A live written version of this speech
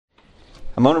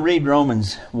I'm going to read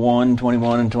Romans 1,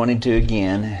 21 and 22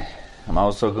 again. I'm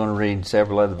also going to read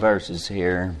several other verses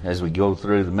here as we go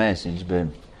through the message, but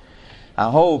I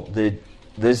hope that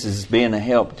this is being a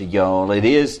help to y'all. It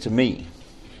is to me.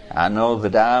 I know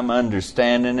that I'm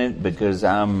understanding it because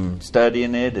I'm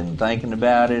studying it and thinking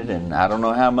about it, and I don't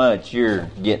know how much you're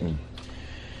getting,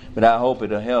 but I hope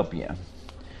it'll help you.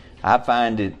 I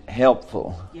find it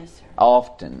helpful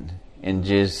often in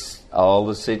just all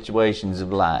the situations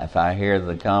of life. I hear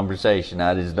the conversation.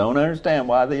 I just don't understand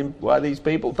why these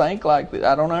people think like this.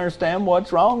 I don't understand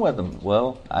what's wrong with them.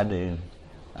 Well, I do.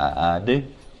 I do.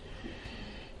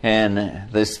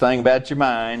 And this thing about your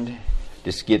mind,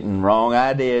 just getting wrong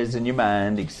ideas in your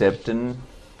mind, accepting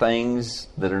things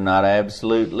that are not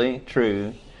absolutely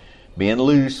true, being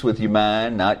loose with your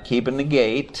mind, not keeping the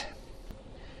gate,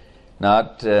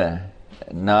 not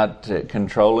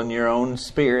controlling your own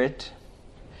spirit,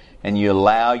 and you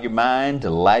allow your mind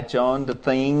to latch on to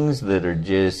things that are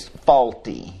just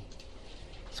faulty.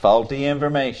 It's faulty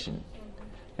information.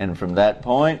 And from that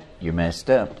point, you're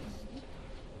messed up.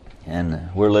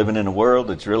 And we're living in a world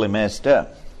that's really messed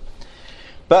up.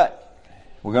 But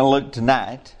we're going to look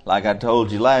tonight, like I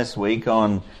told you last week,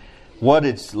 on what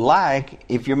it's like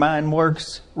if your mind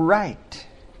works right.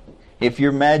 If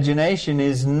your imagination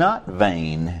is not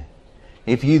vain.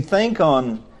 If you think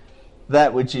on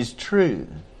that which is true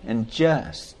and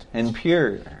just and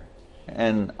pure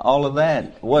and all of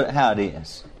that, how it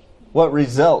is. What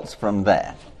results from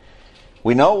that?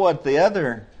 We know what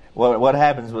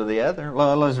happens with the other.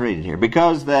 Well, let's read it here.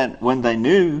 Because that when they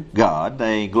knew God,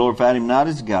 they glorified Him not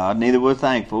as God, neither were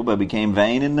thankful, but became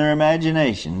vain in their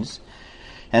imaginations,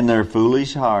 and their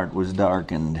foolish heart was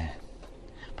darkened.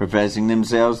 Professing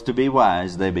themselves to be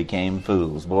wise, they became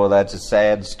fools. Boy, that's a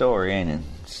sad story, ain't it?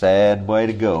 Sad way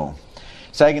to go.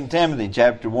 2 Timothy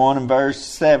chapter 1 and verse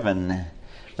 7.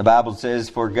 The Bible says,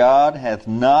 For God hath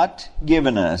not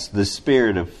given us the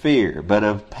spirit of fear, but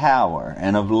of power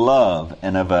and of love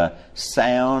and of a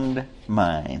sound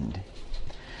mind.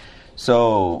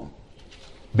 So,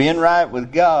 being right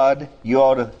with God, you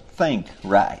ought to think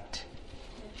right.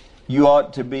 You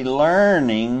ought to be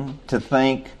learning to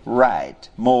think right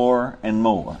more and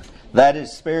more. That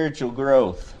is spiritual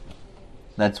growth.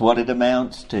 That's what it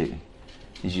amounts to,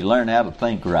 is you learn how to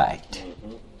think right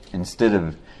instead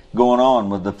of going on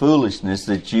with the foolishness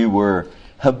that you were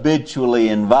habitually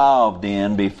involved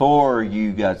in before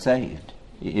you got saved,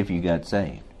 if you got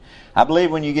saved. I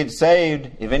believe when you get saved,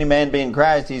 if any man be in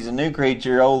Christ, he's a new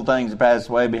creature. Old things are passed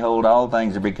away. Behold, all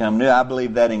things are become new. I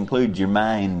believe that includes your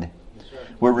mind.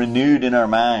 We're renewed in our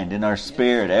mind, in our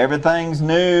spirit. Everything's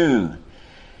new.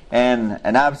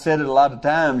 And I've said it a lot of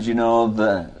times,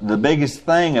 the biggest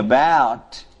thing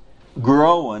about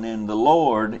growing in the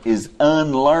Lord is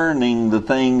unlearning the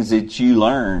things that you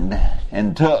learned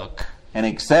and took and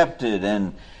accepted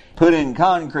and put in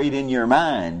concrete in your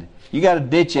mind. You got to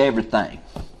ditch everything.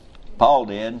 Paul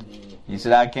did. He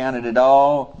said, I counted it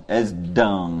all as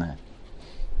dung,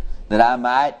 that I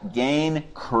might gain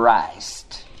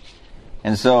Christ.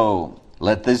 And so,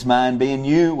 let this mind be in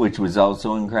you, which was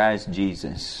also in Christ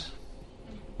Jesus.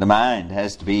 The mind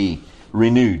has to be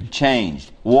renewed,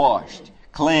 changed, washed,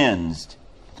 cleansed.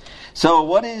 So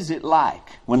what is it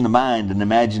like when the mind and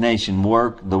imagination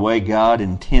work the way God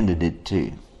intended it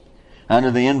to?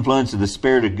 Under the influence of the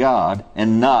Spirit of God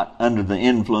and not under the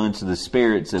influence of the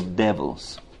spirits of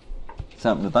devils.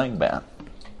 Something to think about.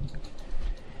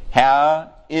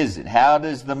 How is it? How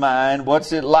does the mind,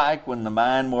 what's it like when the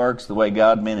mind works the way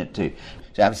God meant it to?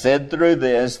 So I've said through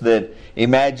this that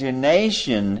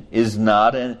imagination is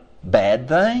not a bad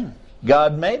thing.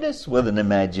 God made us with an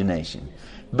imagination.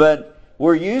 But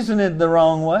we're using it the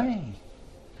wrong way.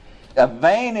 A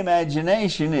vain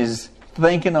imagination is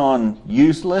thinking on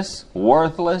useless,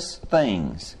 worthless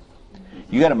things.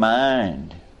 You got a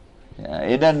mind.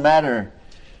 It doesn't matter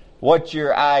what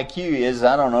your IQ is.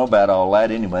 I don't know about all that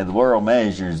anyway. The world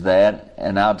measures that.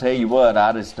 And I'll tell you what,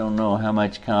 I just don't know how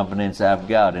much confidence I've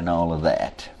got in all of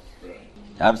that.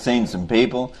 I've seen some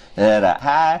people that had a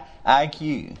high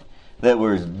IQ that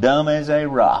were as dumb as a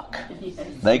rock.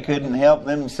 They couldn't help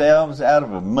themselves out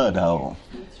of a mud hole.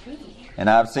 And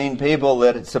I've seen people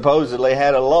that supposedly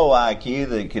had a low IQ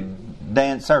that could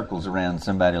dance circles around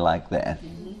somebody like that.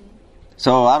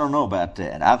 So I don't know about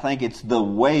that. I think it's the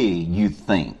way you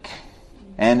think.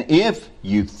 And if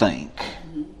you think.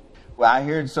 Well, I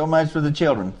hear it so much with the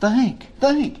children. Think.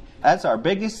 That's our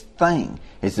biggest thing.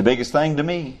 It's the biggest thing to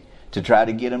me, to try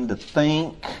to get them to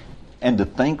think and to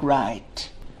think right.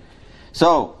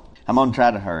 So, I'm going to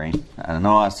try to hurry. I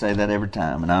know I say that every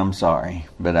time, and I'm sorry.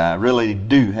 But I really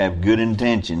do have good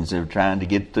intentions of trying to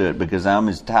get through it because I'm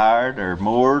as tired or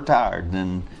more tired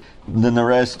than the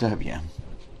rest of you.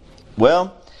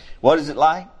 Well, what is it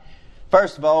like?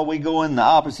 First of all, we go in the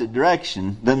opposite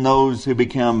direction than those who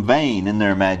become vain in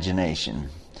their imagination.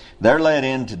 They're led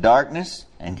into darkness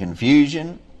and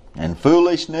confusion and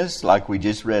foolishness, like we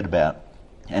just read about,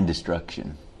 and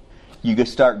destruction. You can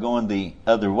start going the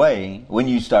other way when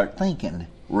you start thinking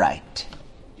right.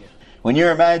 When your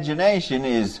imagination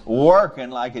is working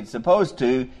like it's supposed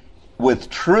to with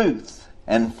truth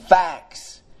and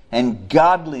facts and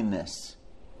godliness,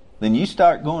 then you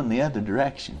start going the other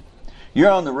direction.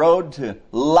 You're on the road to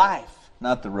life,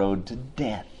 not the road to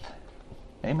death.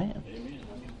 Amen. Amen.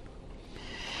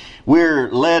 We're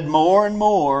led more and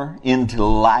more into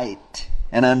light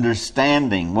and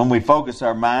understanding when we focus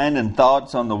our mind and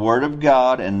thoughts on the Word of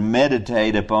God and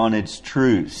meditate upon its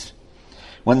truths.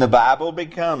 When the Bible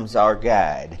becomes our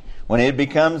guide, when it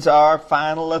becomes our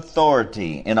final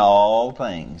authority in all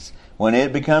things, when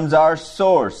it becomes our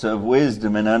source of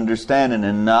wisdom and understanding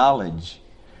and knowledge,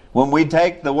 when we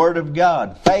take the Word of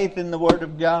God, faith in the Word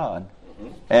of God,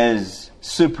 as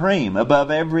supreme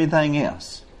above everything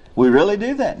else, we really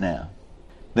do that now,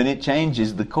 then it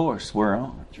changes the course we're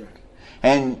on.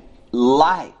 And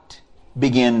light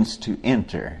begins to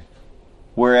enter.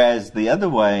 Whereas the other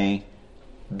way,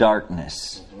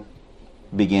 darkness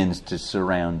begins to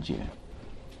surround you.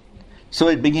 So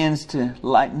it begins to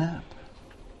lighten up.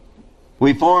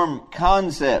 We form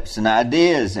concepts and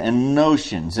ideas and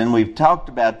notions, and we've talked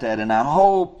about that, and I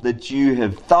hope that you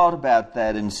have thought about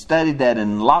that and studied that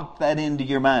and locked that into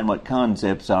your mind, what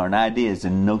concepts are and ideas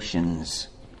and notions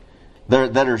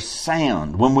that are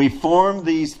sound. When we form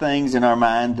these things in our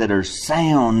mind that are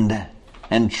sound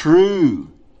and true,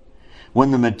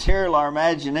 when the material our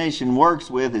imagination works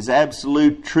with is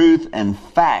absolute truth and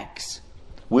facts,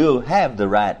 we'll have the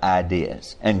right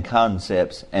ideas and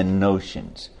concepts and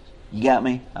notions. You got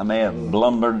me? I may have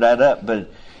blumbered that up,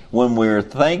 but when we're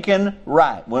thinking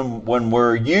right, when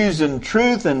we're using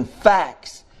truth and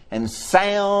facts and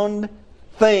sound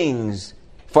things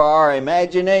for our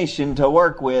imagination to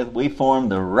work with, we form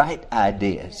the right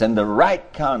ideas and the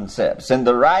right concepts and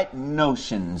the right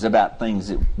notions about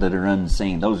things that are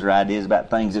unseen. Those are ideas about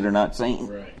things that are not seen.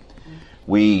 Right.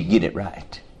 We get it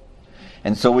right.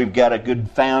 And so we've got a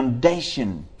good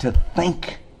foundation to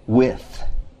think with.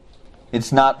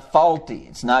 It's not faulty.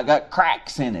 It's not got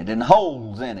cracks in it and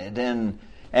holes in it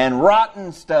and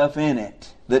rotten stuff in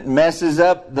it that messes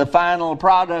up the final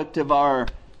product of our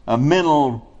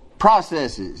mental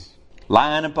processes.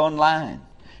 Line upon line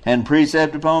and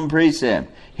precept upon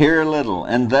precept. Here a little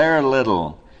and there a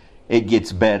little. It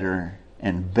gets better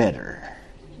and better.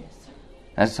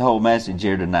 That's the whole message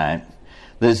here tonight.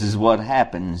 This is what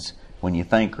happens when you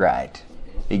think right.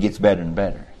 It gets better and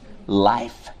better.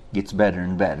 Life gets better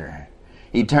and better.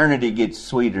 Eternity gets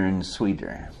sweeter and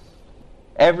sweeter.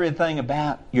 Everything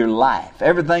about your life,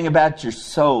 everything about your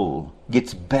soul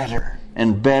gets better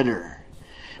and better.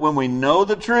 When we know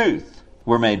the truth,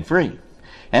 we're made free.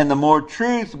 And the more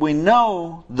truth we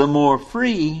know, the more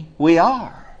free we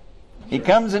are. It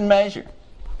comes in measure.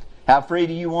 How free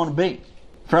do you want to be?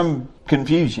 From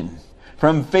confusion,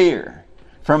 from fear,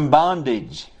 from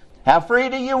bondage. How free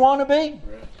do you want to be?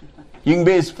 You can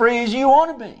be as free as you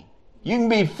want to be. You can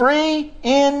be free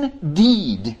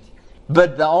indeed.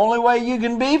 But the only way you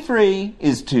can be free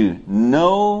is to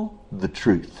know the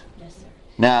truth. Yes, sir.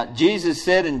 Now, Jesus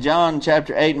said in John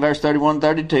chapter 8 and verse 31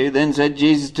 32, then said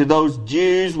Jesus to those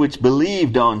Jews which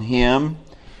believed on Him,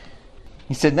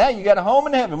 He said, now you got a home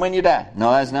in heaven when you die.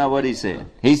 No, that's not what He said.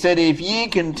 He said, if ye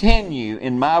continue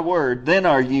in my word, then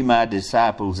are ye my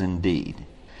disciples indeed.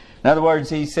 In other words,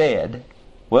 He said,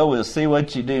 well, we'll see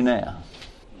what you do now.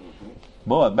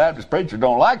 Boy, Baptist preachers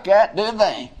don't like that, do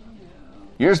they?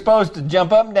 You're supposed to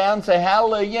jump up and down and say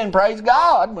hallelujah and praise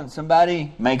God when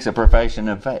somebody makes a profession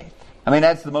of faith. I mean,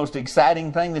 that's the most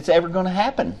exciting thing that's ever going to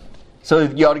happen. So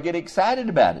you ought to get excited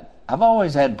about it. I've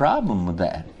always had a problem with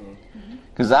that.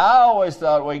 Because I always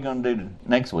thought, what are you going to do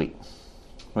next week?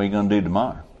 What are you going to do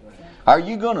tomorrow? Are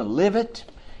you going to live it?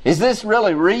 Is this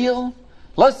really real?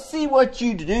 Let's see what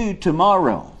you do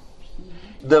tomorrow.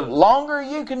 The longer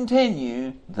you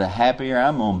continue, the happier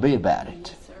I'm going to be about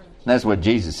it. That's what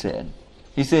Jesus said.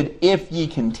 He said, if ye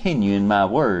continue in my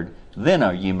word, then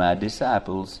are ye my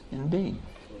disciples indeed.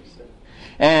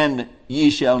 And ye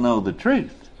shall know the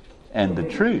truth, and the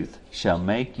truth shall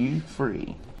make you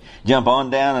free. Jump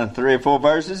on down to 3 or 4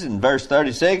 verses. In verse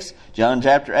 36, John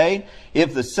chapter 8,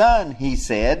 if the Son, He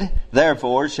said,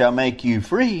 therefore shall make you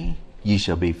free, ye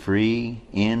shall be free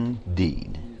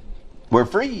indeed. We're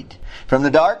freed from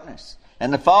the darkness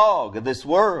and the fog of this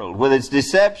world with its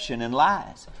deception and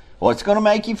lies. What's going to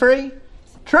make you free?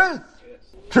 Truth.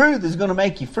 Truth is going to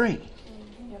make you free.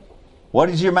 What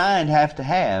does your mind have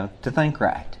to think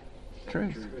right?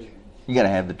 Truth. You got to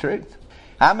have the truth.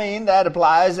 I mean, that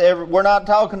applies. We're not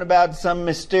talking about some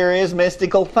mysterious,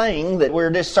 mystical thing that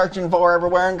we're just searching for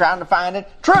everywhere and trying to find it.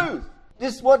 Truth.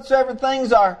 Just whatsoever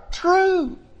things are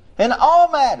true in all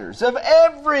matters of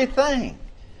everything.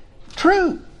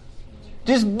 Truth.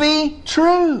 Just be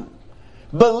true.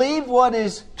 Believe what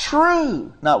is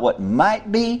true, not what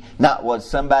might be, not what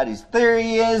somebody's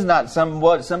theory is, not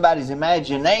what somebody's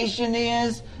imagination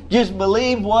is. Just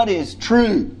believe what is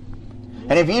true.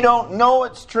 And if you don't know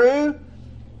it's true,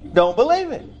 don't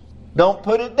believe it. Don't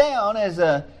put it down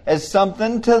as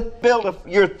something to build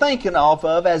your thinking off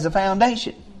of as a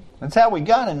foundation. That's how we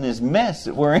got in this mess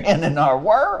that we're in our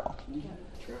world.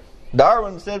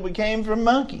 Darwin said we came from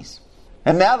monkeys.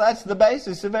 And now that's the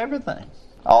basis of everything.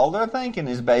 All their thinking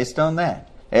is based on that.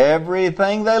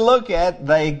 Everything they look at,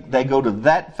 they go to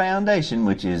that foundation,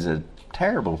 which is a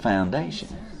terrible foundation.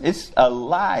 It's a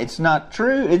lie. It's not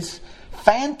true. It's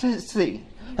fantasy.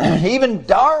 Even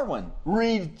Darwin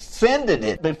rescinded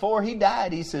it. Before he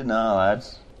died, he said, no,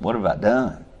 what have I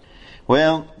done?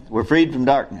 Well, we're freed from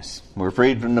darkness. We're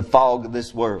freed from the fog of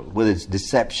this world with its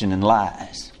deception and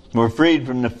lies. We're freed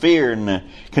from the fear and the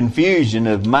confusion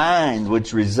of mind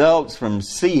which results from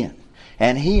seeing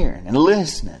and hearing and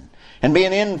listening and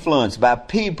being influenced by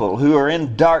people who are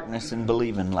in darkness and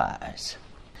believe in lies.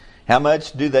 How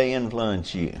much do they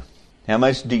influence you? How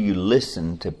much do you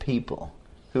listen to people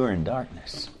who are in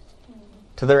darkness?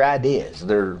 To their ideas,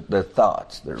 their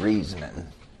thoughts, their reasoning,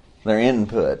 their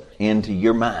input into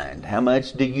your mind. How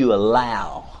much do you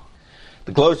allow?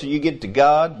 The closer you get to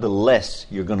God, the less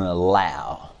you're going to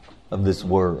allow of this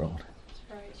world.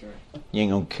 You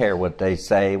ain't going to care what they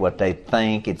say, what they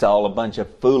think. It's all a bunch of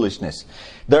foolishness.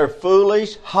 Their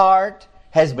foolish heart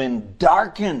has been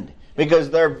darkened because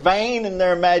they're vain in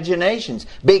their imaginations,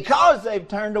 because they've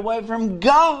turned away from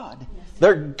God.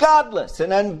 They're godless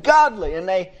and ungodly, and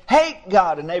they hate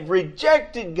God, and they've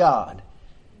rejected God.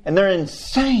 And they're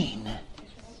insane.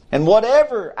 And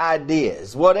whatever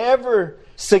ideas, whatever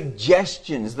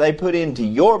suggestions they put into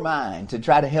your mind to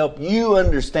try to help you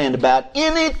understand about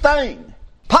anything,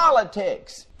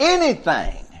 politics,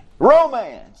 anything,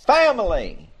 romance,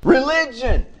 family,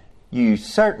 religion, you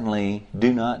certainly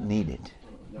do not need it.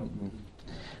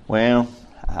 Well,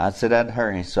 I said I'd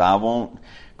hurry, so I won't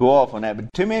go off on that.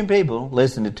 But too many people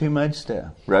listen to too much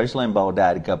stuff. Rush Limbaugh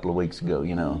died a couple of weeks ago,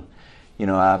 you know.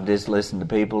 I've just listened to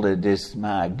people that just,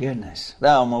 my goodness, they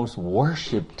almost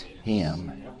worshipped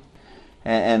him.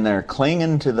 And they're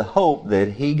clinging to the hope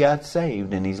that he got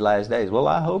saved in these last days. Well,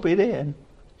 I hope he did.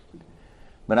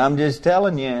 But I'm just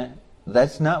telling you,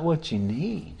 that's not what you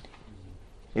need.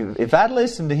 If I'd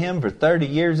listened to him for 30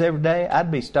 years every day,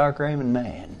 I'd be stark raving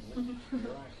mad.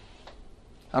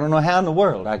 I don't know how in the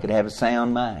world I could have a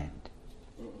sound mind.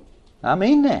 I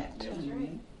mean that.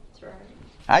 That's right.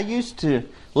 I used to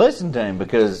listen to him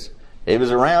because it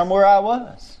was around where I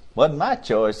was. Wasn't my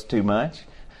choice too much.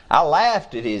 I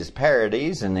laughed at his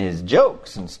parodies and his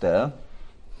jokes and stuff.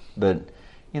 But,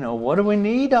 what do we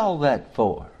need all that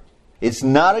for? It's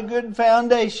not a good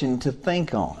foundation to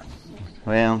think on.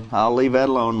 Well, I'll leave that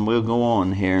alone and we'll go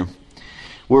on here.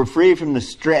 We're free from the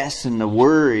stress and the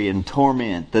worry and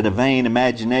torment that a vain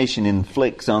imagination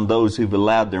inflicts on those who've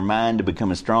allowed their mind to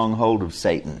become a stronghold of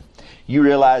Satan. You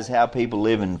realize how people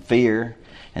live in fear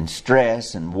and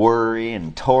stress and worry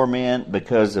and torment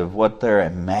because of what they're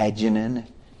imagining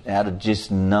out of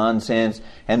just nonsense.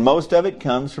 And most of it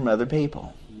comes from other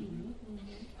people.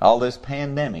 All this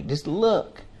pandemic. Just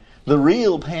look. The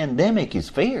real pandemic is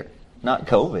fear, not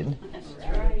COVID.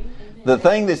 The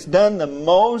thing that's done the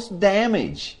most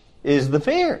damage is the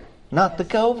fear, not the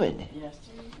COVID.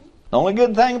 The only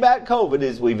good thing about COVID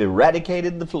is we've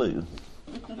eradicated the flu.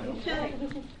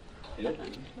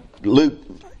 Luke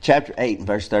chapter 8 and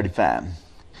verse 35.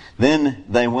 Then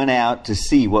they went out to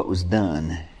see what was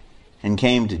done, and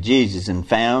came to Jesus and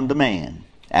found the man,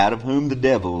 out of whom the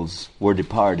devils were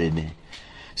departed,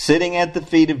 sitting at the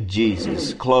feet of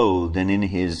Jesus, clothed and in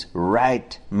his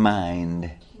right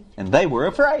mind. And they were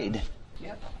afraid.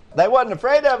 They wasn't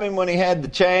afraid of him when he had the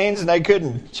chains, and they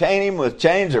couldn't chain him with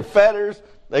chains or fetters.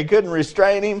 They couldn't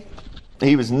restrain him.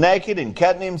 He was naked and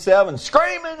cutting himself and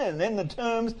screaming and in the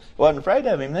tombs. Wasn't afraid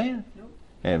of him then,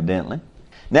 evidently.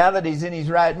 Now that he's in his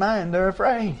right mind, they're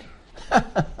afraid.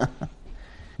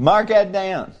 Mark that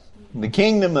down. The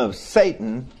kingdom of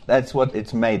Satan, that's what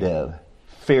it's made of.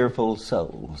 Fearful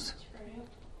souls.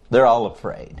 They're all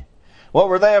afraid. What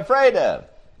were they afraid of?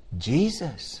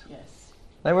 Jesus. Yes.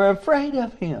 They were afraid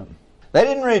of him. They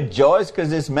didn't rejoice because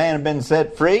this man had been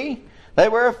set free. They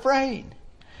were afraid.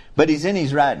 But he's in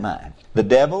his right mind. The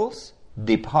devils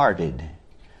departed.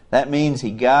 That means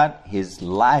he got his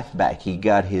life back. He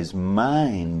got his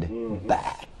mind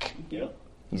back. Yeah.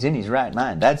 He's in his right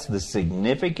mind. That's the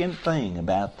significant thing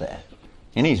about that.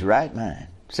 In his right mind.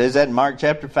 It says that in Mark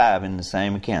chapter 5 in the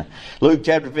same account. Luke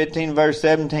chapter 15 verse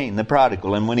 17, the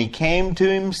prodigal. And when he came to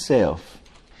himself,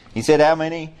 he said, how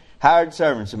many hired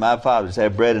servants of my father's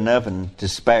have bread enough and to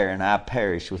spare, and I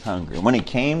perish with hunger? When he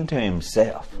came to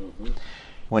himself,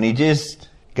 when he just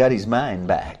got his mind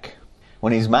back,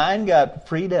 when his mind got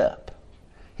freed up,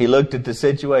 he looked at the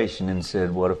situation and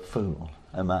said, what a fool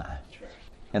am I.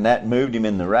 And that moved him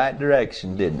in the right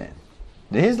direction, didn't it?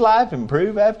 Did his life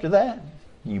improve after that?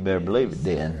 You better believe it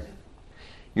did.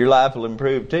 Your life will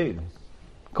improve too,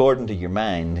 according to your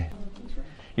mind.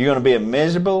 You're going to be a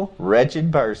miserable,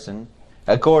 wretched person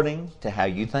according to how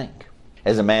you think.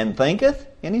 As a man thinketh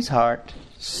in his heart,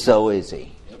 so is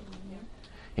he.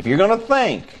 If you're going to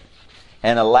think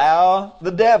and allow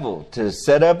the devil to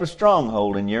set up a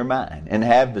stronghold in your mind and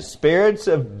have the spirits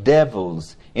of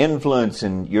devils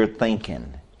influencing your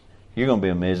thinking, you're going to be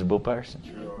a miserable person.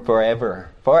 Forever.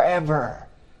 Forever.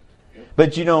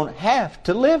 But you don't have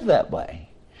to live that way.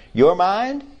 Your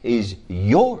mind is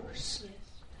yours.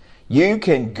 You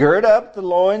can gird up the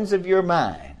loins of your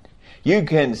mind. You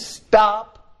can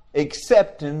stop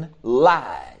accepting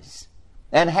lies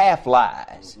and half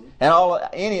lies. And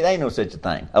there ain't no such a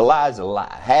thing. A lie is a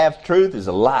lie. Half truth is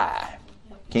a lie.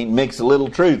 Can't mix a little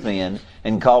truth in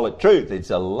and call it truth. It's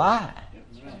a lie.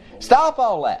 Stop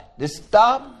all that. Just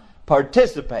stop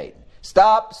participating.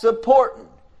 Stop supporting.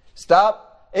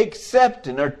 Stop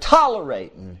accepting or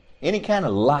tolerating any kind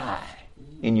of lie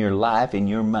in your life, in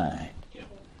your mind.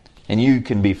 And you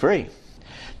can be free.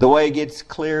 The way gets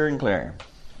clearer and clearer.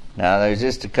 Now there's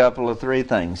just a couple of three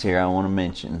things here I want to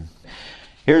mention.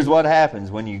 Here's what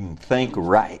happens when you can think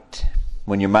right.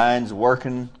 When your mind's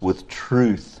working with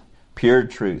truth, pure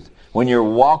truth. When you're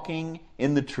walking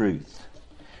in the truth.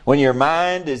 When your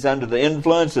mind is under the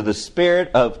influence of the Spirit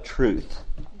of truth.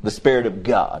 The Spirit of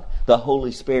God. The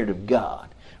Holy Spirit of God.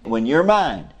 When your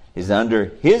mind is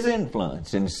under His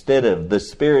influence instead of the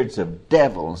spirits of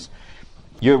devils,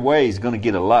 your way is going to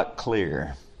get a lot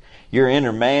clearer. Your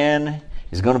inner man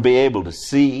is going to be able to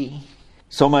see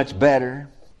so much better.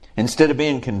 Instead of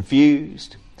being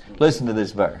confused, listen to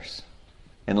this verse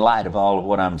in light of all of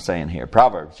what I'm saying here.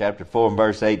 Proverbs chapter 4 and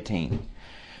verse 18.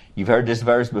 You've heard this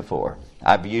verse before.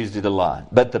 I've used it a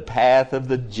lot. But the path of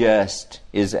the just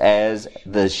is as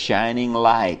the shining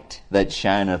light that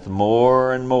shineth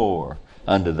more and more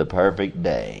unto the perfect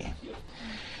day.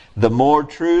 The more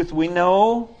truth we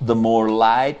know, the more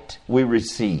light we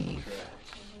receive.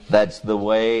 That's the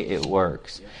way it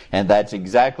works. And that's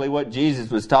exactly what Jesus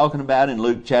was talking about in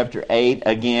Luke chapter 8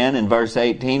 again in verse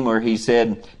 18, where He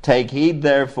said, take heed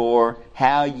therefore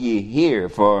how ye hear,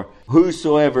 for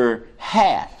whosoever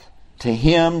hath, to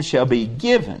him shall be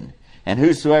given, and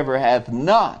whosoever hath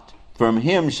not, from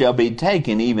him shall be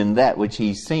taken even that which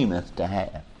he seemeth to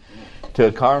have. To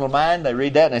a carnal mind, they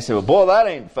read that and they say, well, boy, that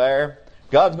ain't fair.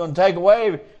 God's going to take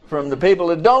away from the people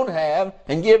that don't have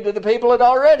and give to the people that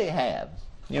already have.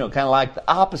 You know, kind of like the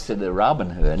opposite of Robin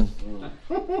Hood.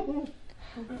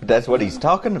 But that's what he's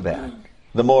talking about.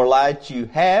 The more light you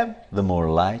have, the more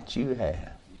light you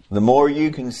have. The more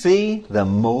you can see, the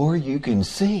more you can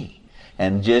see.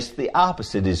 And just the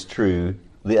opposite is true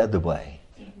the other way.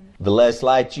 The less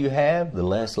light you have, the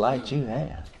less light you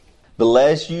have. The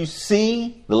less you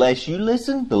see, the less you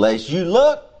listen, the less you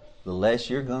look, the less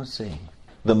you're going to see.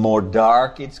 The more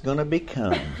dark it's going to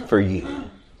become for you.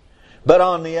 But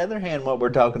on the other hand, what we're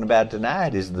talking about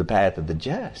tonight is the path of the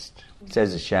just. It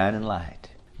says a shining light.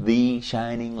 The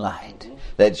shining light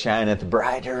that shineth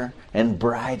brighter and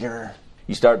brighter.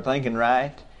 You start thinking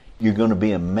right, you're going to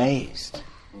be amazed.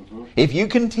 If you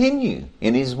continue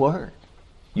in His Word,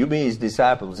 you'll be His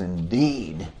disciples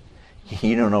indeed.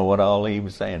 You don't know what all He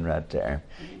was saying right there.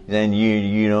 Then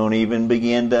you don't even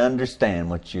begin to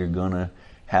understand what you're going to,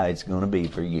 how it's going to be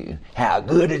for you. How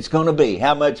good it's going to be.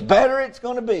 How much better it's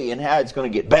going to be. And how it's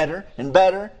going to get better and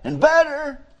better and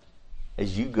better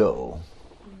as you go.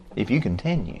 If you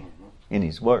continue in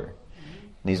His Word.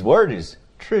 And His Word is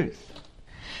truth.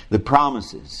 The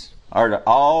promises are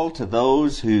all to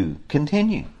those who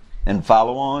continue and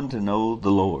follow on to know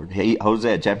the Lord.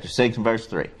 Hosea chapter 6 and verse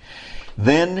 3.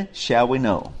 Then shall we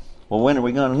know. Well, when are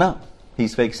we going to know?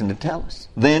 He's fixing to tell us.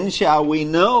 Then shall we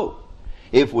know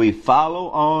if we follow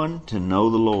on to know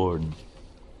the Lord.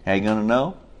 How are you going to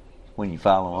know? When you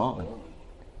follow on.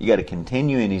 You got to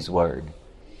continue in His Word.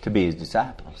 to be His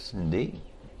disciples, indeed.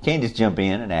 You can't just jump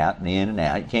in and out and in and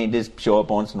out. You can't just show up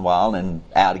once in a while and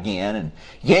out again. And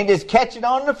you can't just catch it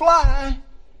on the fly.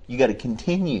 You got to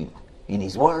continue in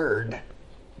His Word.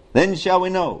 Then shall we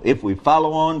know, if we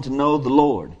follow on to know the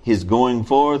Lord, His going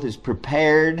forth is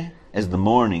prepared as the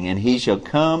morning, and He shall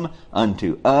come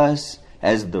unto us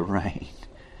as the rain,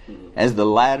 as the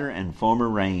latter and former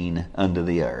rain unto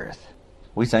the earth.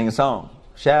 We sang a song,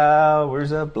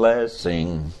 showers of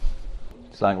blessing.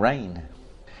 It's like rain.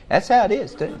 That's how it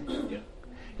is too.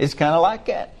 It's kind of like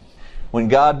that. When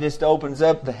God just opens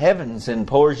up the heavens and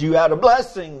pours you out a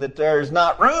blessing that there's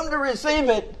not room to receive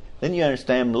it, then you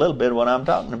understand a little bit of what I'm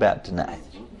talking about tonight.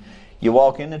 You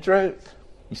walk in the truth.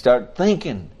 You start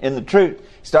thinking in the truth.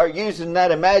 Start using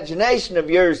that imagination of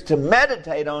yours to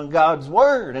meditate on God's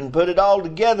Word and put it all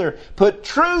together. Put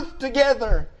truth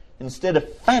together instead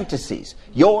of fantasies,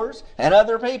 yours and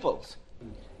other people's.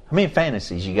 How many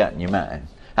fantasies you got in your mind?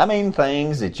 I mean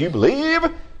things that you believe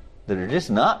that are just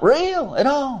not real at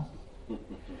all.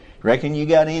 Reckon you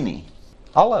got any?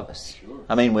 All of us. Sure.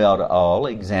 I mean, we ought to all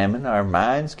examine our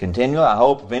minds continually. I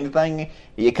hope if anything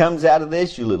comes out of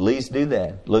this, you'll at least do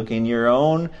that. Look in your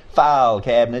own file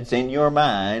cabinets in your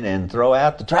mind and throw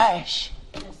out the trash.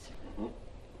 Yes.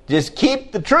 Just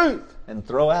keep the truth and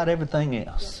throw out everything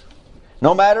else.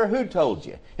 No matter who told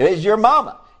you. If it's your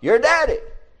mama, your daddy,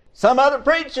 some other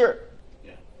preacher.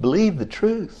 Yeah. Believe the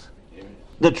truth. Yeah.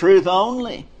 The truth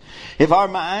only. If our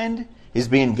mind is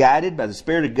being guided by the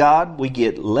Spirit of God, we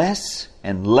get less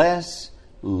and less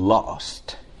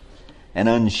lost and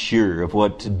unsure of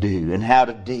what to do and how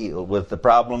to deal with the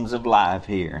problems of life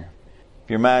here. If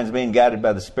your mind's being guided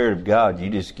by the Spirit of God, you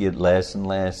just get less and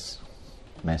less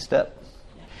messed up.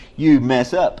 You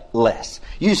mess up less.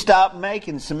 You stop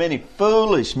making so many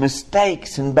foolish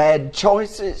mistakes and bad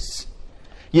choices.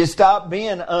 You stop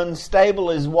being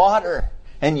unstable as water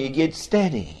and you get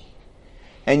steady.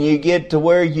 And you get to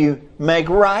where you make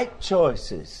right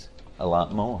choices a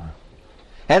lot more.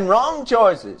 And wrong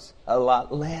choices a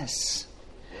lot less.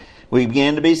 We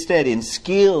begin to be steady and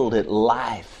skilled at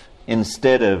life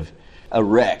instead of a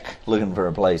wreck looking for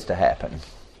a place to happen.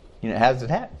 You know, how does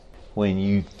it happen? When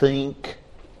you think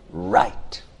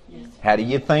right. Yes. How do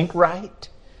you think right?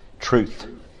 Truth.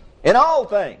 In all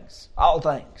things. All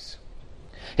things.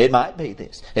 It might be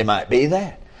this. It might be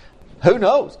that. Who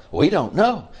knows? We don't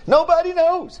know. Nobody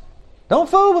knows. Don't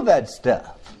fool with that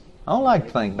stuff. I don't like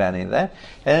to think about any of that.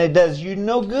 And it does you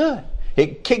no good.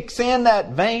 It kicks in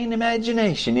that vain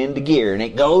imagination into gear and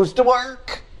it goes to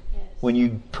work. Yes. When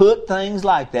you put things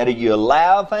like that, or you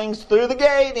allow things through the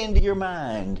gate into your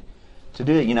mind to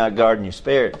do it, you're not guarding your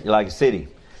spirit. You're like a city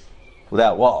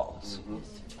without walls. Mm-hmm.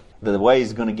 The way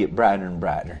is going to get brighter and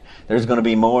brighter. There's going to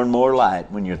be more and more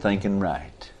light when you're thinking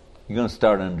right. You're going to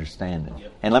start understanding.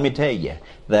 Yep. And let me tell you,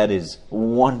 that is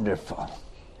wonderful.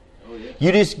 Oh, yeah.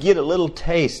 You just get a little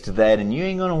taste of that and you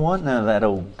ain't going to want none of that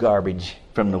old garbage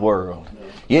from the world. No.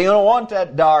 You ain't going to want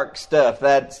that dark stuff,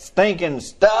 that stinking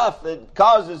stuff that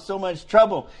causes so much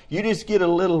trouble. You just get a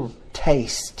little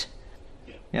taste.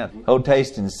 Yeah. Oh,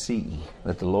 taste and see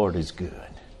that the Lord is good.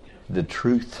 The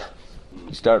truth.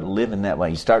 You start living that way.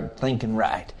 You start thinking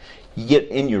right. You get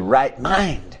in your right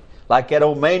mind. Like that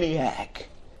old maniac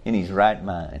in his right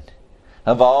mind.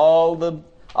 Of all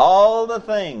the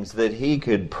things that he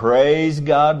could praise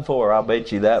God for, I'll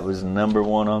bet you that was number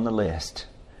one on the list.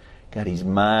 Got his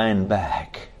mind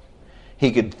back.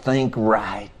 He could think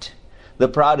right. The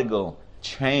prodigal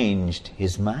changed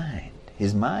his mind.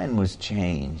 His mind was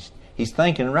changed. He's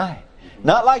thinking right.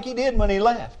 Not like he did when he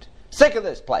left. Sick of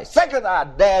this place. Sick of thy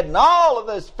dad and all of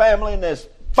this family and this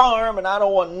farm, and I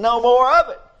don't want no more of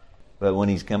it. But when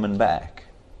he's coming back,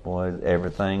 boy,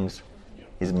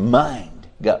 his mind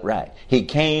got right. He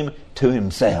came to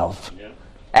himself. Yeah.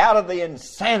 Out of the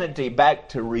insanity back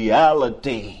to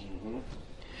reality. Mm-hmm.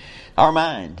 Our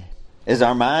mind, as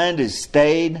our mind is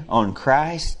stayed on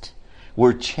Christ,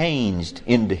 we're changed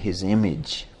into His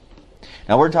image.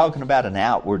 Now we're talking about an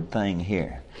outward thing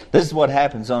here. This is what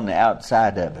happens on the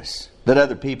outside of us that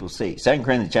other people see. 2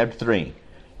 Corinthians chapter 3,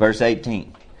 verse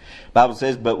 18. The Bible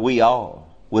says, "But we all,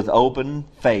 with open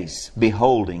face,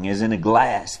 beholding as in a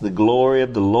glass the glory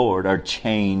of the Lord, are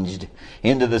changed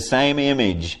into the same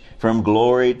image from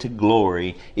glory to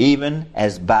glory, even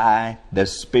as by the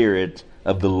Spirit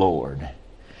of the Lord."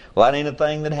 Well, that ain't a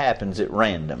thing that happens at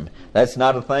random. That's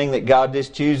not a thing that God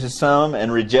just chooses some and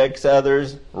rejects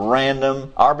others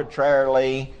random,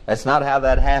 arbitrarily. That's not how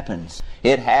that happens.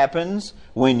 It happens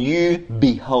when you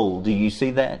behold. Do you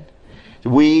see that?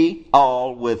 We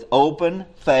all with open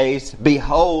face,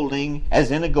 beholding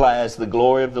as in a glass the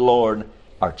glory of the Lord,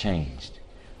 are changed.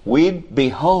 We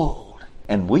behold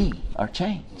and we are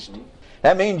changed.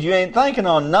 That means you ain't thinking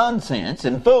on nonsense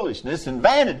and foolishness and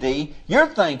vanity. You're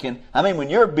thinking, when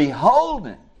you're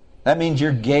beholding, that means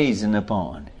you're gazing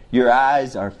upon. Your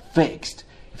eyes are fixed.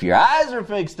 If your eyes are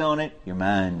fixed on it, your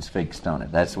mind's fixed on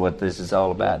it. That's what this is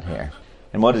all about here.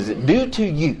 And what does it do to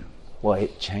you? Well,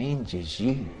 it changes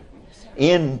you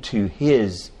into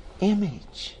His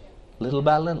image, little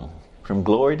by little, from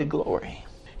glory to glory,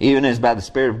 even as by the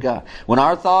Spirit of God. When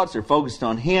our thoughts are focused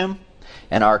on Him,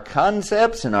 and our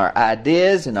concepts and our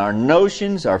ideas and our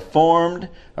notions are formed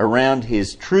around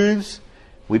His truths,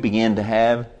 we begin to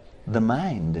have the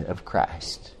mind of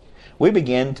Christ. We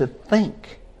begin to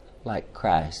think like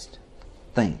Christ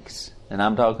thinks. And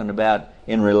I'm talking about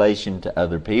in relation to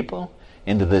other people,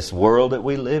 into this world that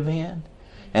we live in.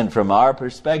 And from our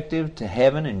perspective to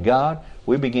heaven and God,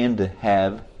 we begin to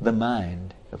have the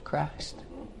mind of Christ.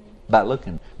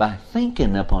 By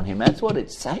thinking upon Him. That's what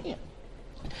it's saying.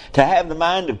 To have the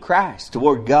mind of Christ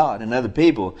toward God and other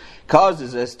people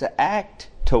causes us to act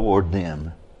toward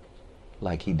them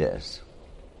like He does.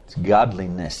 It's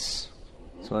godliness.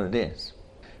 That's what it is.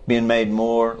 Being made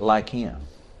more like Him.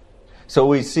 So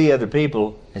we see other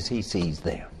people as He sees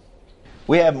them.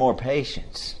 We have more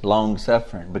patience,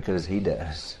 long-suffering, because He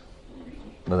does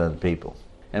with other people.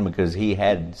 And because He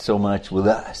had so much with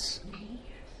us.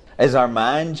 As our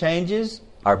mind changes,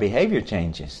 our behavior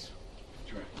changes.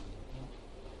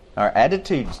 Our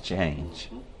attitudes change.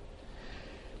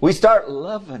 We start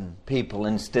loving people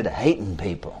instead of hating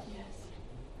people.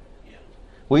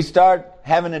 We start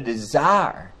having a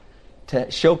desire to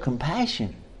show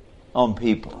compassion on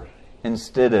people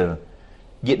instead of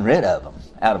getting rid of them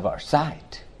out of our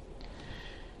sight.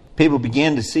 People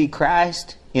begin to see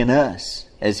Christ in us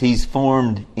as He's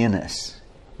formed in us.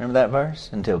 Remember that verse?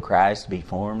 Until Christ be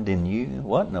formed in you.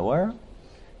 What in the world?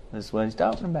 That's what He's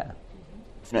talking about.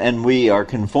 And we are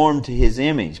conformed to His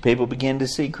image. People begin to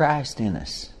see Christ in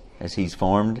us as He's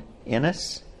formed in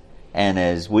us and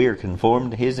as we are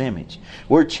conformed to His image.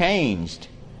 We're changed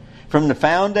from the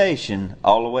foundation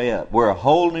all the way up. We're a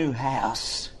whole new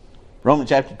house. Romans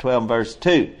chapter 12 verse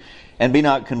 2. And be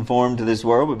not conformed to this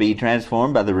world, but be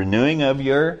transformed by the renewing of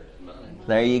your mind.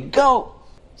 There you go.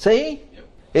 See? Yep.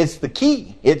 It's the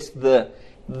key. It's the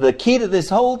key to this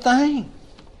whole thing.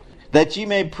 That ye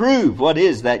may prove what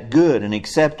is that good and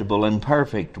acceptable and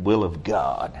perfect will of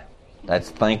God. That's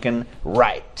thinking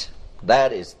right.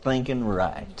 That is thinking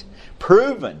right.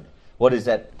 Proving what is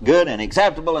that good and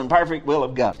acceptable and perfect will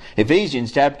of God.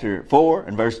 Ephesians chapter 4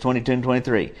 and verse 22 and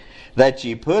 23. That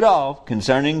ye put off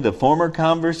concerning the former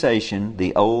conversation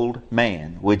the old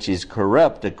man, which is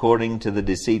corrupt according to the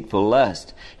deceitful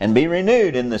lust, and be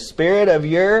renewed in the spirit of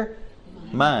your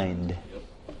mind.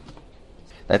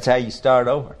 That's how you start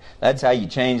over. That's how you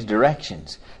change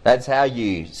directions. That's how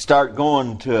you start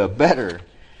going to a better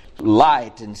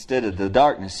light instead of the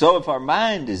darkness. So if our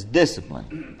mind is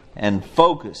disciplined and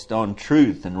focused on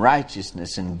truth and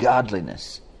righteousness and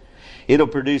godliness, it'll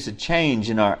produce a change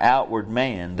in our outward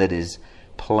man that is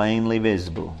plainly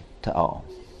visible to all.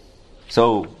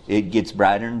 So it gets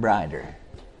brighter and brighter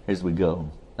as we go.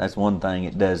 That's one thing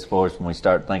it does for us when we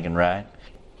start thinking right.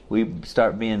 We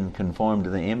start being conformed to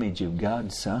the image of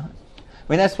God's Son.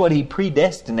 That's what He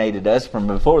predestinated us from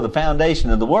before the foundation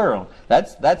of the world.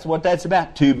 That's what that's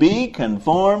about. To be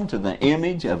conformed to the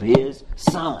image of His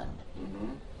Son.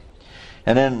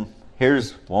 And then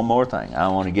here's one more thing I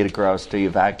want to get across to you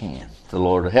if I can. The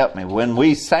Lord will help me. When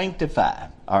we sanctify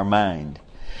our mind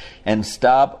and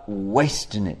stop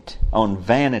wasting it on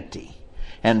vanity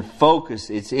and focus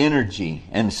its energy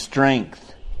and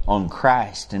strength on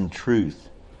Christ and truth.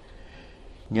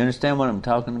 You understand what I'm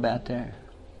talking about there?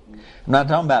 I'm not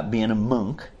talking about being a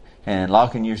monk and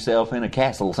locking yourself in a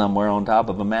castle somewhere on top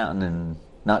of a mountain and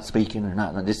not speaking or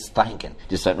not just thinking,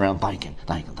 just sitting around thinking.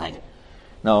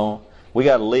 No, we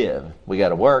got to live. We got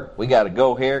to work. We got to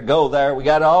go here, go there. We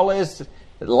got all this.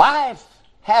 Life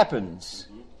happens.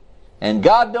 And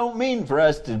God don't mean for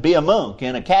us to be a monk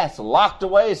in a castle locked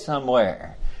away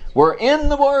somewhere. We're in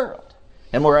the world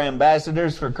and we're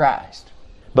ambassadors for Christ.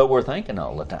 But we're thinking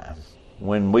all the time.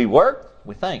 When we work,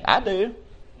 we think. I do.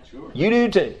 Sure. You do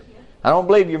too. I don't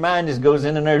believe your mind just goes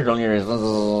in and neutral and you're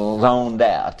zoned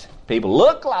out. People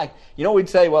look like, we'd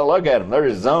say, well, look at them. They're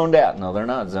just zoned out. No, they're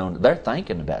not zoned out. They're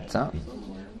thinking about something.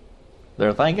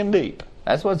 They're thinking deep.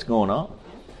 That's what's going on.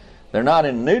 They're not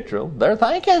in neutral. They're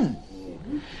thinking.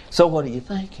 So what are you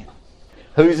thinking?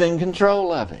 Who's in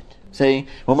control of it? See,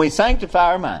 when we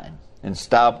sanctify our mind and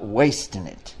stop wasting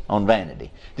it on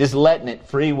vanity, just letting it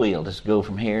free wheel, just go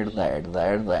from here to there, to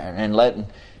there, to there, and letting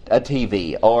a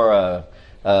TV or a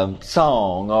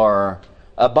song or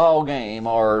a ball game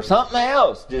or something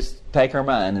else just take our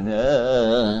mind.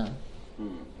 And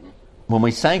when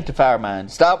we sanctify our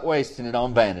mind, stop wasting it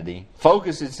on vanity,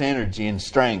 focus its energy and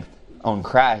strength on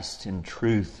Christ and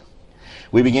truth,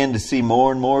 we begin to see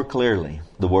more and more clearly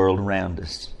the world around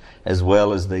us, as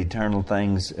well as the eternal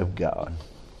things of God.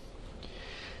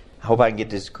 I hope I can get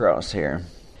this across here.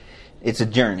 It's a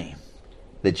journey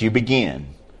that you begin,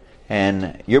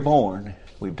 and you're born.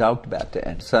 We've talked about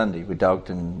that Sunday. We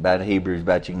talked about Hebrews,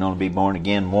 about you can only be born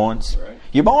again once. Right.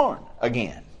 You're born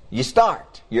again. You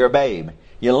start. You're a babe.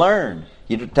 You learn.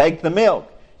 You take the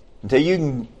milk until you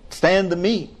can stand the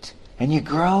meat. And you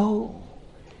grow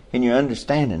in your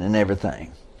understanding and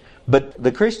everything. But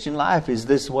the Christian life is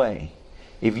this way.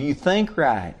 If you think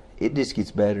right, it just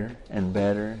gets better and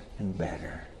better and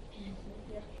better.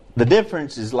 The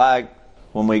difference is like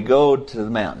when we go to the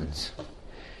mountains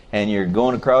and you're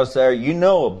going across there, you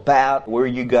know about where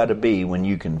you got to be when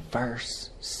you can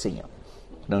first see them,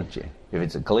 don't you? If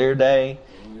it's a clear day,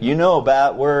 you know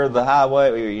about where the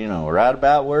highway, you know, right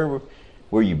about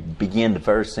where you begin to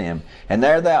first see them. And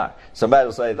there they are. Somebody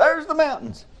will say, there's the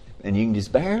mountains. And you can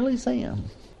just barely see them.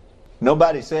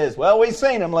 Nobody says, well, we've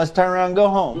seen them, let's turn around and go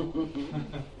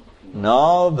home.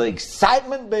 No, the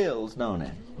excitement builds, don't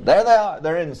it? There they are,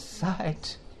 they're in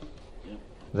sight.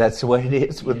 That's the way it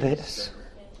is with this.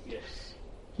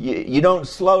 You don't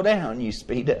slow down, you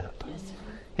speed up.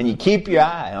 And you keep your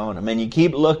eye on them, and you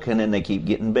keep looking, and they keep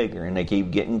getting bigger, and they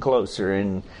keep getting closer,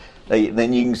 and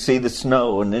then you can see the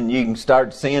snow, and then you can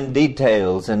start seeing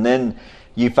details, and then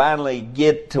you finally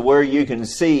get to where you can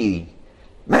see,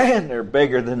 man, they're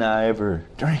bigger than I ever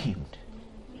dreamed.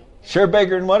 Sure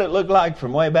bigger than what it looked like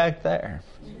from way back there.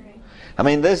 I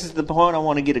mean, this is the point I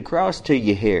want to get across to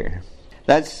you here.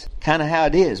 That's kind of how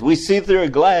it is. We see through a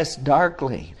glass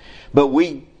darkly, but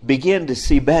we begin to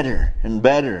see better and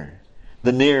better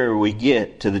the nearer we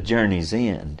get to the journey's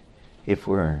end, if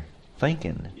we're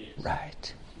thinking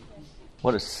right.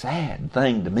 What a sad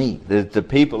thing to me that the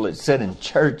people that sit in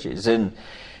churches and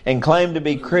claim to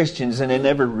be Christians, and they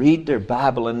never read their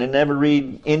Bible, and they never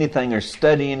read anything or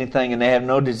study anything, and they have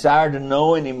no desire to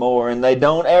know anymore, and they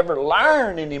don't ever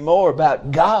learn anymore about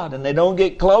God, and they don't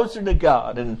get closer to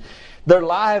God, and their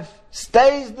life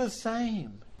stays the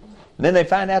same. And then they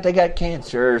find out they got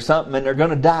cancer or something, and they're going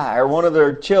to die, or one of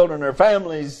their children or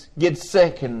families gets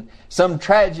sick, and some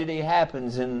tragedy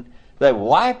happens, and they're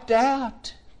wiped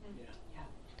out.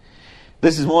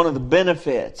 This is one of the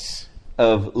benefits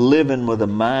of living with a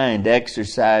mind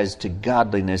exercised to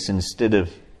godliness instead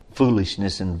of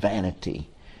foolishness and vanity.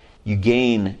 You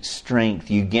gain strength.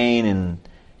 You gain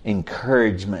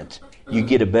encouragement. You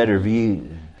get a better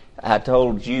view. I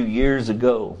told you years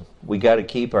ago, we got to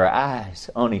keep our eyes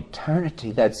on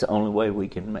eternity. That's the only way we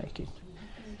can make it.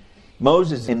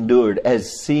 Moses endured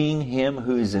as seeing Him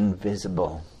who is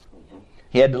invisible.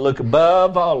 He had to look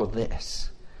above all of this.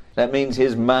 That means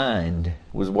his mind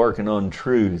was working on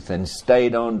truth and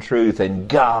stayed on truth, and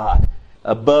God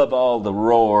above all the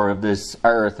roar of this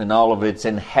earth and all of its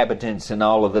inhabitants and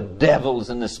all of the devils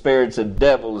and the spirits of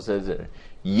devils as they're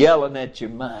yelling at your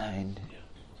mind.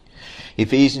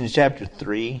 Ephesians chapter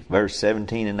 3, verse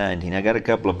 17 and 19. I got a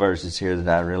couple of verses here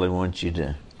that I really want you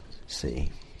to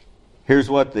see. Here's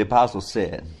what the apostle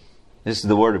said. This is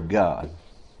the Word of God.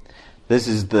 This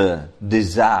is the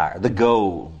desire, the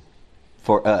goal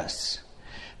for us,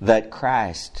 that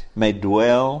Christ may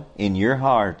dwell in your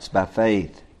hearts by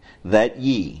faith, that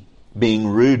ye, being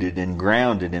rooted and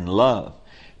grounded in love,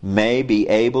 may be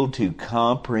able to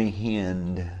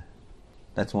comprehend.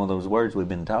 That's one of those words we've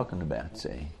been talking about,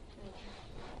 see.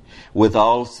 With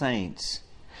all saints,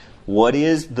 what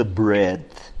is the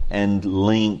breadth and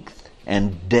length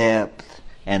and depth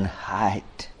and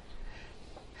height,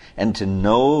 and to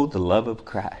know the love of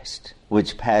Christ,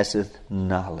 which passeth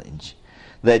knowledge,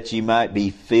 that ye might be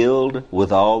filled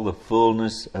with all the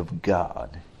fullness of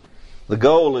God. The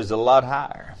goal is a lot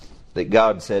higher that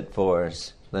God set for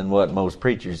us than what most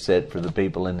preachers set for the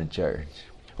people in the church.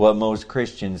 What most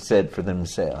Christians set for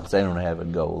themselves. They don't have a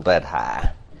goal that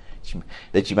high.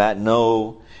 That you might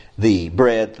know the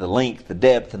breadth, the length, the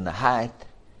depth, and the height.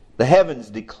 The heavens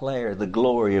declare the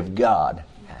glory of God.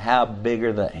 How big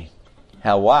are they?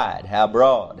 How wide, how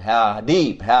broad, how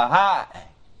deep, how high.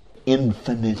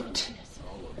 Infinite.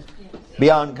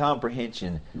 Beyond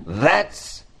comprehension.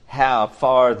 That's how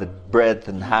far the breadth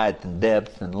and height and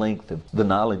depth and length of the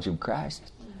knowledge of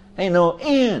Christ. Ain't no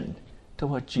end to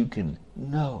what you can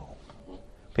know.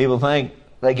 People think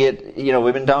they get,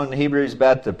 we've been talking to Hebrews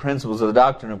about the principles of the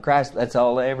doctrine of Christ. That's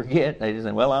all they ever get. They just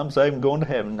say, well, I'm saved and going to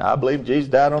heaven. I believe Jesus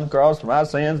died on the cross for my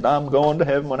sins, and I'm going to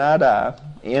heaven when I die.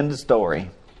 End of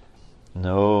story.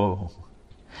 No.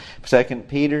 2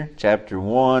 Peter chapter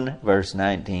 1, verse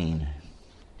 19.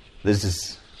 This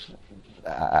is,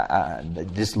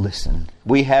 just listen.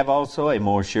 We have also a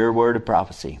more sure word of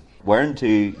prophecy, whereunto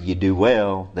you do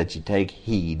well that you take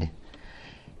heed,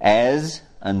 as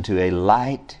unto a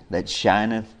light that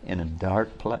shineth in a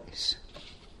dark place,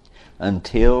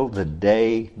 until the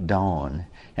day dawn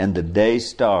and the day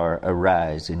star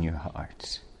arise in your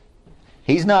hearts.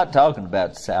 He's not talking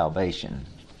about salvation.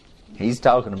 He's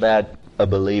talking about a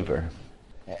believer.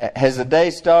 Has the day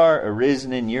star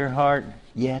arisen in your heart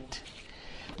yet?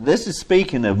 This is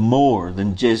speaking of more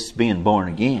than just being born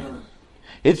again.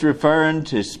 It's referring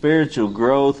to spiritual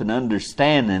growth and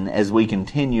understanding as we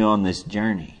continue on this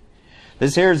journey.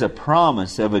 This here is a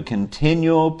promise of a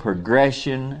continual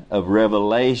progression of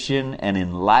revelation and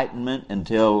enlightenment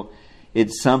until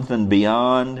it's something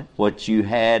beyond what you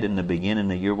had in the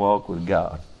beginning of your walk with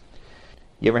God.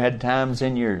 You ever had times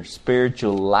in your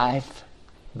spiritual life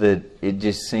that it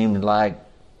just seemed like,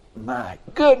 my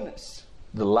goodness,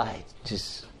 the light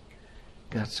just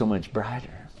got so much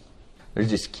brighter? There's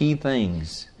just key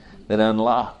things that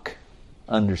unlock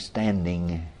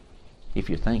understanding if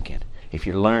you're thinking, if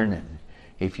you're learning,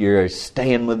 if you're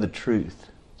staying with the truth.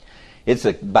 It's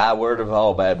a byword of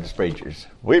all Baptist preachers.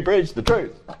 We preach the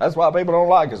truth. That's why people don't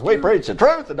like us. We preach the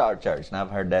truth in our church. And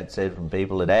I've heard that said from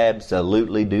people that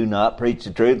absolutely do not preach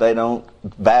the truth. They don't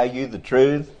value the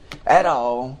truth at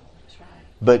all.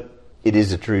 But it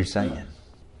is a true saying.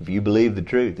 If you believe the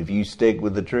truth, if you stick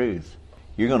with the truth,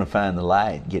 you're going to find the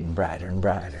light getting brighter and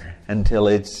brighter until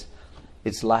it's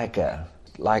like a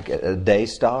day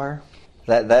star.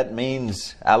 That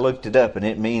means, I looked it up, and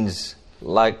it means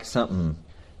like something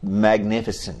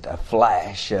magnificent, a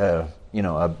flash, all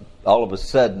of a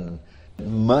sudden,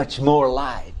 much more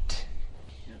light.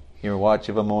 You ever watch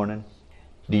of a morning?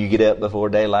 Do you get up before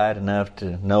daylight enough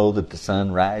to know that the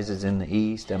sun rises in the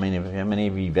east? I mean, how many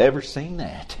of you have ever seen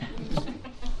that?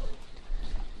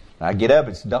 I get up,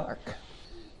 it's dark.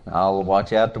 I'll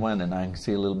watch out the window and I can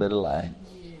see a little bit of light.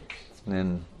 And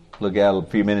then look out a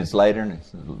few minutes later and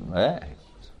it's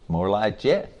more light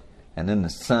yet. And then the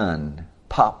sun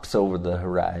pops over the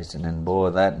horizon, and boy,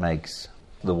 that makes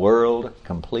the world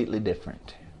completely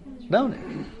different, don't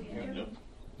it?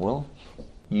 Well,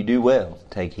 you do well,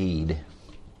 take heed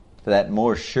to that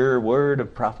more sure word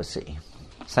of prophecy.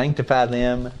 Sanctify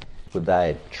them with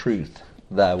thy truth.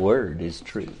 Thy word is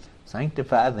truth.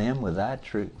 Sanctify them with thy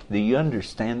truth. Do you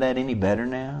understand that any better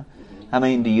now? I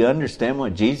mean, do you understand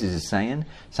what Jesus is saying?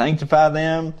 Sanctify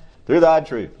them through thy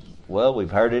truth. Well,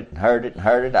 we've heard it and heard it and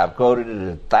heard it. I've quoted it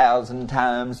 1,000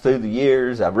 times through the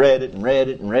years. I've read it and read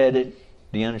it and read it.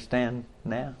 Do you understand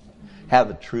now how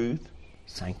the truth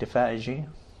sanctifies you?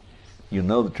 You'll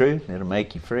know the truth and it'll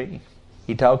make you free.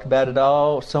 He talked about it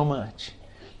all so much.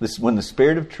 When the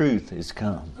Spirit of truth is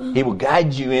come, He will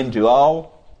guide you into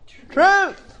all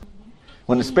truth.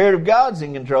 When the Spirit of God's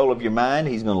in control of your mind,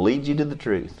 He's going to lead you to the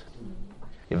truth.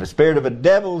 If the spirit of a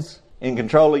devil's in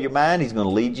control of your mind, he's going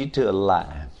to lead you to a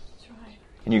lie.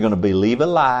 And you're going to believe a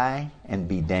lie and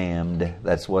be damned.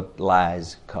 That's what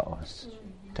lies cause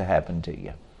to happen to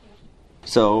you.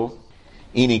 So,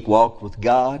 Enoch walked with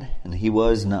God, and he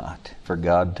was not, for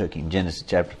God took him. Genesis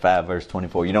chapter 5, verse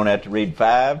 24. You don't have to read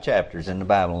 5 chapters in the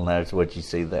Bible, and that's what you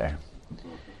see there.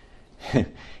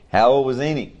 How old was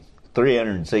Enoch?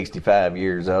 365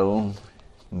 years old.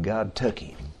 And God took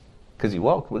him because he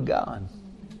walked with God.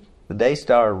 The day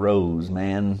star rose,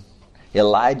 man.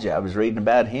 Elijah, I was reading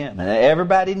about him, and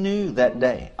everybody knew that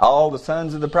day. All the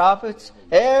sons of the prophets,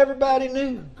 everybody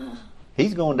knew.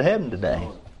 He's going to heaven today.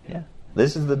 Yeah,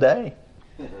 this is the day.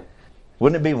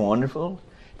 Wouldn't it be wonderful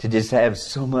to just have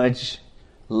so much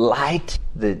light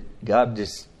that God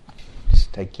just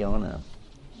take you on up?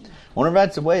 I wonder if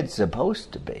that's the way it's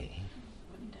supposed to be.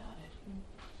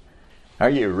 Are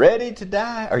you ready to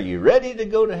die? Are you ready to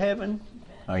go to heaven?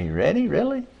 Are you ready,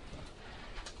 really?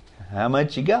 How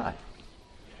much you got?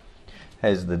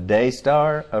 Has the day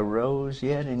star arose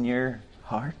yet in your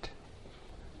heart?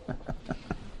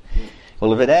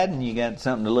 Well, if it hadn't, you got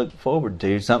something to look forward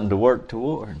to, something to work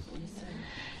toward.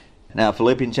 Now,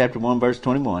 Philippians chapter 1, verse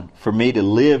 21. For me to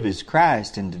live is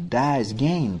Christ and to die is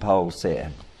gain, Paul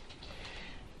said.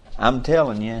 I'm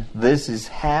telling you, this is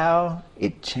how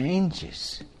it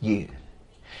changes you.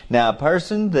 Now, a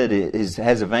person that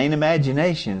has a vain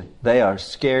imagination, they are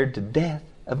scared to death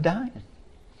of dying.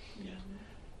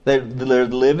 They're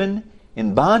living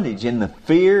in bondage, in the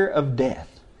fear of death.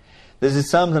 This is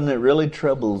something that really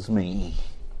troubles me.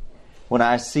 When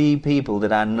I see people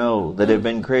that I know that have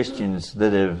been Christians,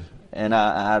 that have, and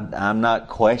I'm not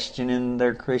questioning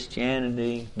their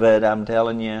Christianity, but I'm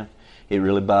telling you, it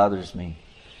really bothers me.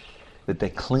 that they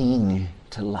cling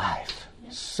to life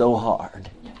so hard.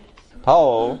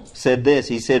 Paul said this.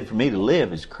 He said, for me to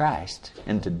live is Christ,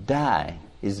 and to die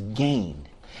is gain.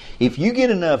 If you get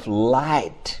enough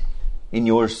light in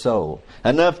your soul,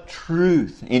 enough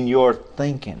truth in your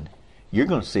thinking, you're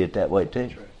going to see it that way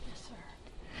too.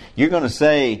 You're going to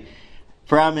say,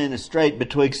 for I'm in a strait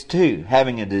betwixt two,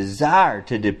 having a desire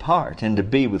to depart and to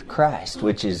be with Christ,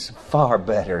 which is far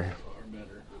better.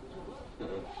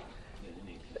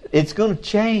 It's going to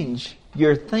change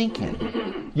your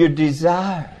thinking, your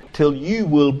desire, till you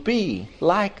will be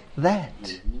like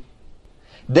that.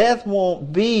 Death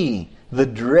won't be the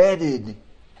dreaded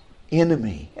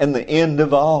enemy and the end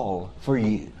of all for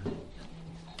you.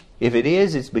 If it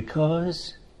is, it's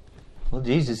because, well,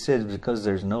 Jesus said it's because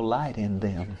there's no light in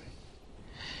them.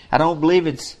 I don't believe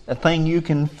it's a thing you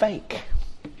can fake.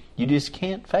 You just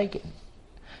can't fake it.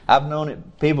 I've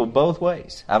known people both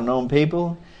ways. I've known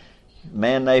people,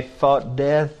 man, they fought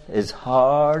death as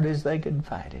hard as they could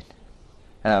fight it.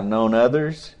 And I've known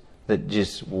others that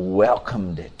just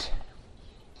welcomed it.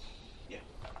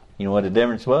 You know what the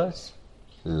difference was?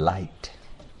 Light.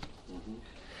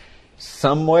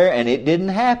 Somewhere, and it didn't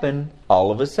happen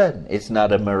all of a sudden. It's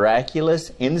not a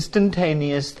miraculous,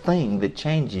 instantaneous thing that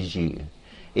changes you.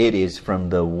 It is from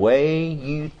the way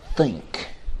you think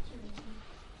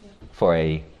for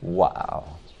a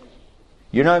while.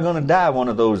 You're not going to die one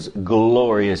of those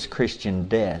glorious Christian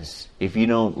deaths if you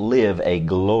don't live a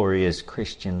glorious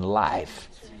Christian life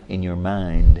in your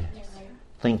mind,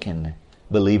 thinking,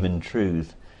 believing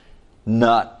truth,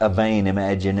 not a vain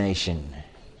imagination.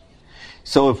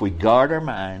 So if we guard our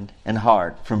mind and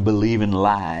heart from believing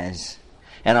lies,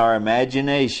 and our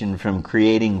imagination from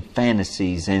creating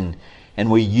fantasies, and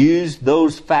we use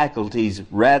those faculties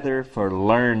rather for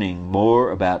learning more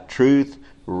about truth,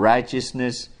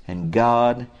 righteousness, and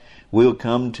God, we'll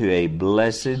come to a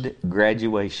blessed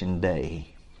graduation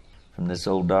day from this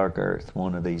old dark earth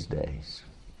one of these days.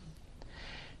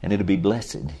 And it'll be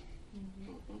blessed.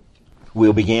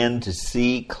 We'll begin to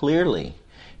see clearly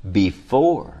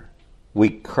before we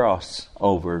cross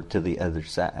over to the other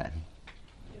side.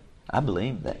 I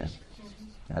believe that.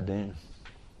 I do.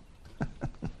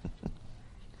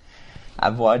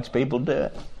 I've watched people do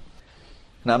it.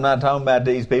 And I'm not talking about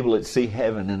these people that see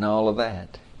heaven and all of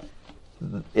that.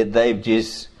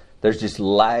 There's just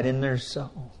light in their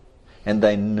soul. And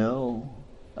they know.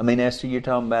 I mean, Esther, you're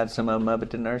talking about some of them up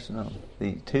at the nursing home.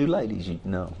 The two ladies you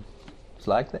know. It's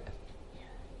like that.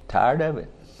 Tired of it.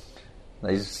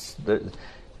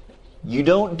 You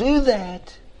don't do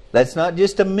that. That's not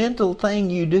just a mental thing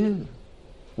you do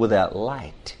without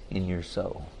light in your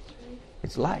soul.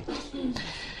 It's light.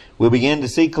 We'll begin to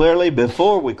see clearly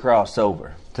before we cross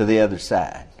over to the other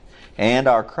side. And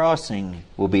our crossing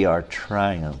will be our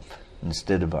triumph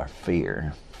instead of our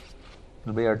fear.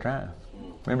 It'll be our triumph.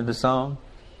 Remember the song?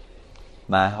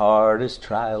 My hardest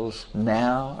trials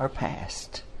now are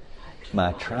past.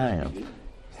 My triumph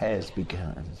has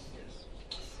begun.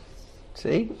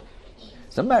 See?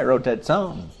 Somebody wrote that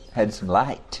song, had some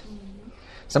light.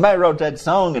 Somebody wrote that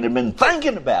song and had been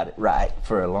thinking about it right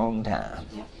for a long time.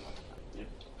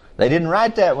 They didn't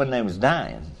write that when they was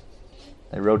dying.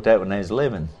 They wrote that when they was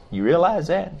living. You realize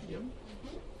that?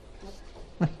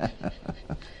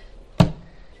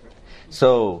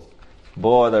 So,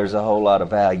 boy, there's a whole lot of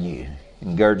value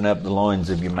in girding up the loins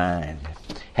of your mind.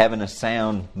 Having a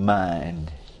sound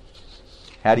mind.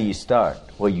 How do you start?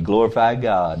 Well, you glorify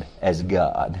God as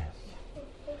God.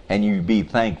 And you be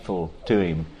thankful to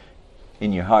Him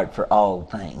in your heart for all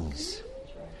things.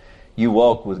 You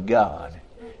walk with God.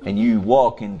 And you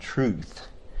walk in truth.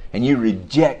 And you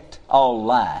reject all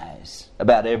lies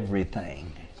about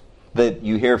everything that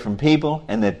you hear from people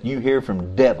and that you hear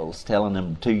from devils telling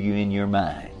them to you in your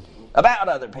mind about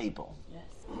other people.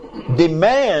 Yes.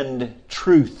 Demand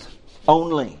truth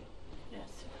only.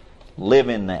 Yes. Live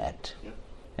in that.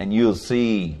 And you'll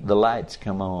see the lights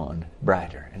come on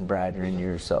brighter and brighter in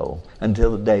your soul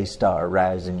until the day star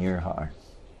rises in your heart.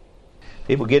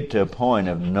 People get to a point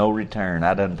of no return.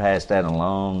 I done passed that a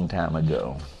long time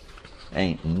ago.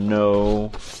 Ain't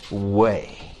no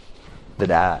way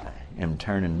that I am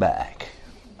turning back.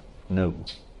 No.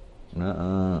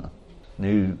 No.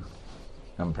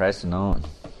 I'm pressing on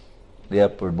the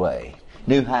upward way.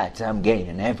 New heights I'm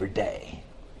gaining every day.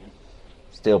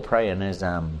 Still praying as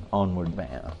I'm onward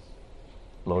bound.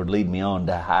 Lord, lead me on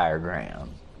to higher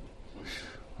ground.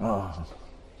 Oh,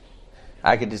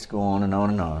 I could just go on and on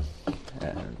and on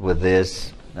with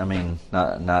this. I mean,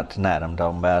 not tonight.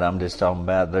 I'm just talking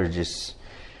about. I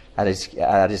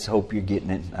just hope you're getting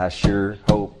it. I sure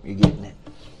hope you're getting it.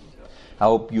 I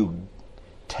hope you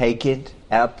take it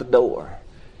out the door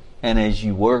and as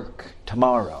you work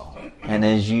tomorrow, and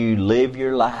as you live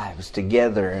your lives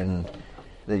together, and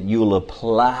that you'll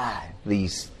apply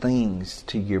these things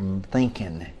to your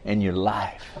thinking and your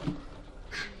life.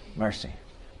 Mercy.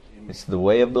 It's the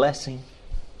way of blessing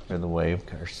or the way of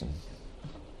cursing.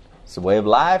 It's the way of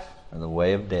life or the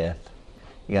way of death.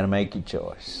 You got to make your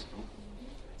choice.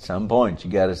 At some point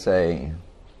you got to say,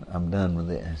 I'm done with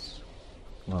this.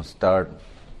 I'm going to start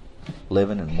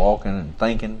living and walking and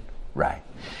thinking right.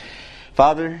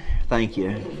 Father, thank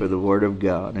you for the Word of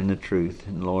God and the truth.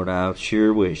 And Lord, I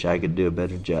sure wish I could do a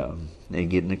better job at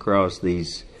getting across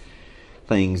these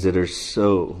things that are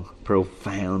so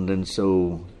profound and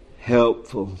so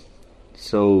helpful,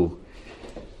 so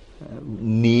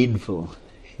needful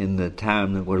in the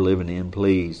time that we're living in.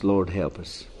 Please, Lord, help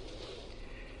us.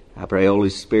 I pray, Holy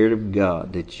Spirit of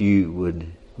God, that you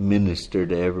would minister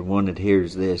to everyone that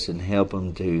hears this and help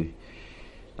them to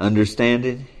understand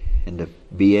it and to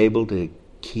be able to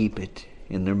keep it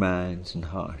in their minds and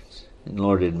hearts. And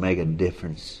Lord, it'd make a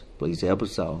difference. Please help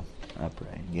us all, I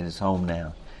pray. Get us home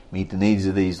now. Meet the needs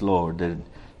of these, Lord,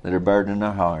 that are burdening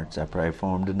our hearts. I pray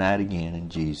for them tonight again in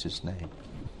Jesus' name.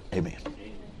 Amen.